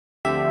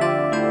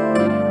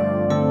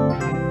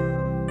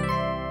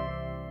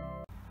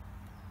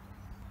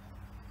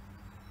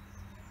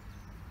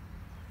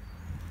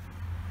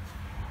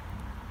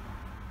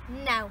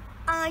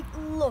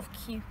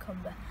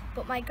cucumber,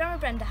 but my grandma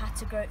Brenda had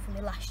to grow it for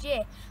me last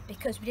year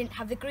because we didn't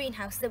have the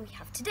greenhouse that we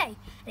have today,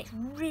 and it's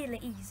really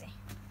easy.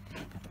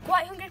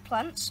 Quite hungry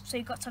plants, so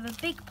you've got to have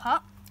a big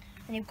pot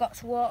and you've got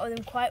to water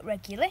them quite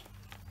regularly.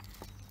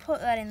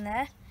 Put that in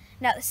there.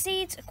 Now the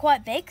seeds are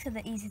quite big, so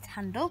they're easy to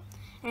handle,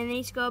 and they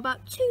need to go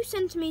about 2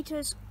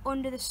 centimetres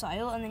under the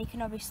soil, and then you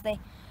can obviously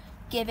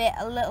give it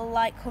a little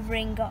light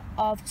covering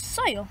of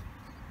soil.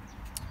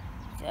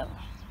 So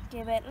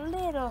give it a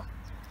little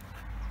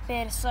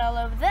bit of soil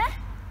over there,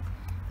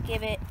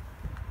 give it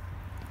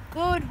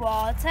good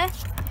water,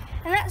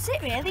 and that's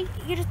it really.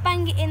 You just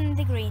bang it in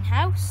the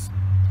greenhouse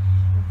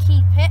and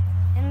keep it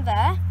in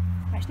there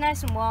where it's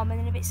nice and warm, and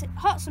then if it's a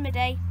hot summer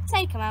day,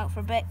 take them out for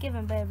a bit, give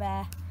them a bit of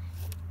air,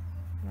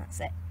 and that's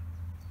it.